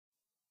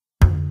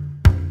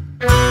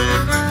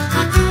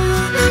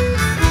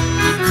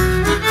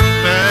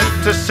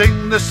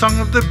sing the song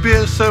of the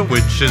beer, sir,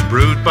 which is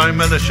brewed by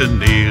Mellersh and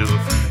Neale.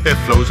 It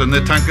flows in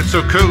the tank, it's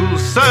so cool,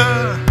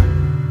 sir,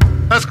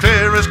 as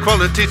clear as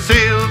quality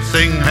sealed.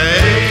 Sing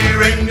hey,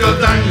 ringle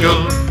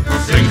dangle,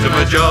 sing to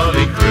my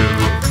jolly crew,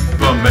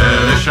 for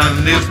Mellersh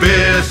and Neale's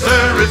beer,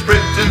 sir, is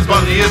Britain's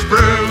bonniest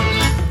brew.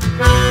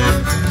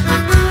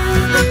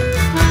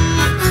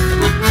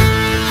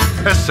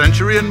 A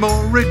century and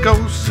more it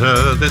goes,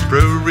 sir, this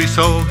brewery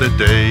sold a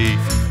day,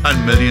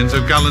 and millions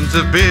of gallons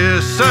of beer,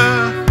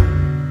 sir,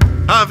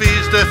 have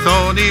eased their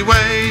thorny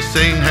way.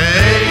 Sing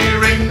hey,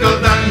 ringle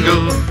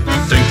dangle,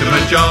 sing to my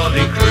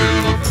jolly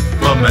crew,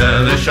 for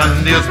Mellersh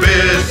and Neale's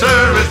beer,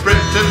 sir, is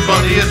Britain's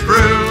bonniest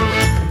brew.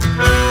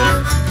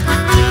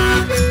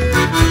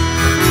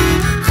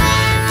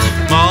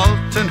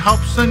 Malt and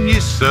hops and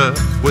yeast, sir,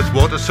 with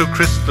water so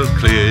crystal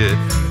clear,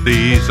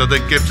 these are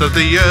the gifts of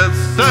the earth,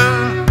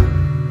 sir,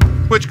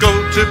 which go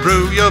to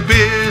brew your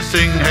beer.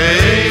 Sing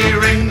hey,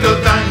 ringle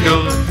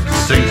dangle,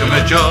 sing to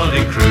my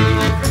jolly crew,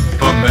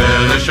 for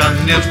Mellersh and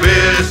Neale's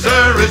beer,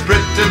 sir, is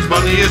Britain's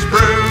bonniest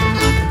brew.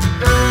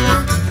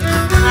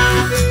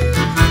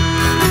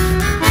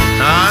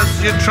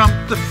 As you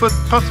tramp the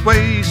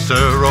footpathway,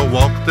 sir, or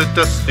walk the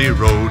dusty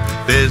road,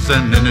 there's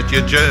an inn at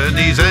your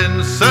journey's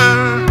end,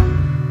 sir,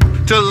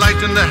 to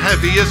lighten the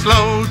heaviest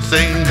load.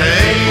 Sing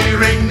hey,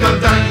 ringle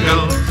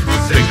dangle,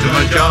 sing to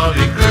my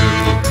jolly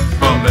crew,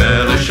 for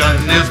Mellersh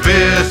and Neale's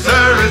beer,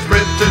 sir, is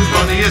Britain's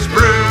bonniest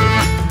brew.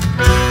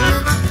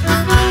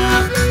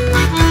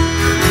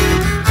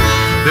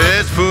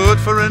 There's food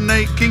for an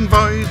aching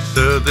voice,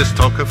 sir, there's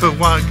talk of a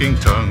wagging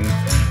tongue,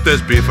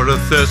 there's beer for a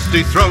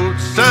thirsty throat,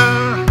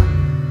 sir,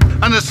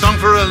 and a song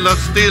for a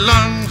lusty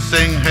lung.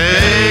 Sing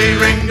hey,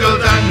 ringle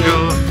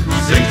dangle,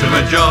 sing to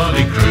my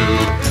jolly crew,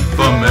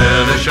 for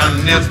Mellersh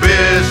and Neale's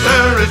beer,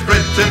 sir, is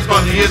Britain's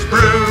bonniest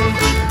brew.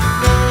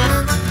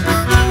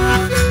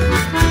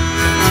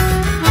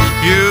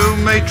 You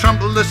may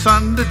trample the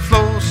sanded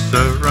floor,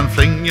 sir, and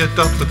fling your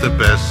dot with the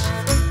best,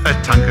 a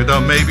tankard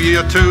or maybe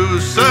a two,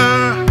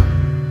 sir,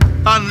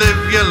 and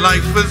live your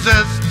life with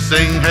zest.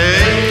 Sing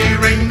hey,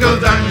 ringle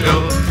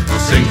dangle,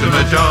 sing to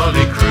my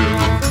jolly crew,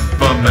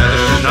 for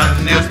Mellersh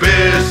and Neale's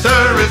beer,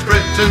 sir, is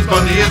Britain's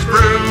bonniest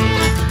brew.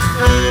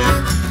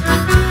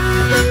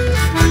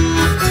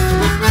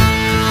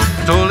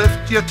 So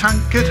lift your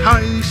tankard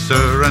high,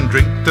 sir, and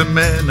drink to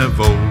men of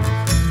old,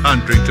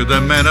 and drink to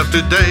the men of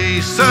today,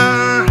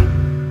 sir,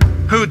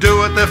 who do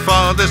what their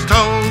fathers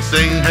told.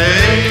 Sing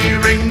hey,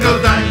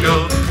 ringle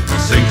dangle,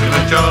 sing to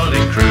my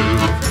jolly crew,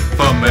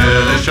 for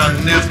Mellersh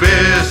and Neale's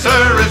beer,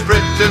 sir, is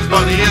Britain's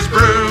bonniest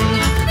brew.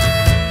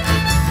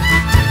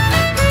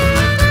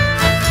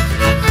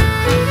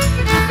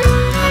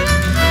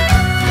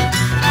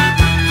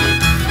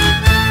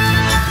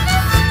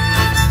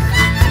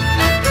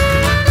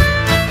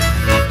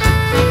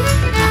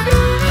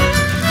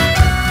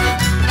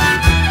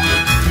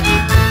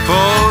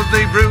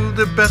 They brew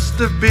the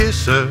best of beer,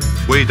 sir,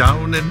 way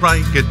down in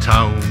Reigate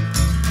town,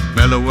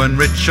 mellow and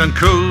rich and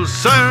cool,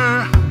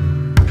 sir,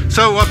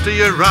 so up to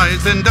your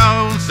rising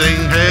down.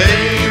 Sing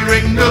hey,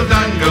 ringle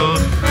dangle,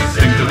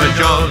 sing to the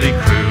jolly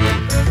crew,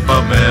 for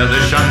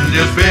Mellersh and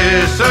Neale's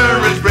beer, sir,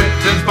 is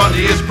Britain's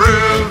bonniest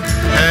brew.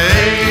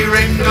 Hey,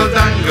 ringle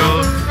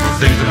dangle,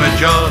 sing to my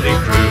jolly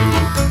crew,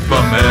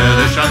 for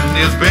Mellersh and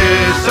Neale's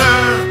beer,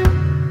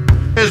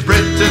 sir, is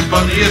Britain's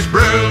bonniest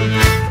brew.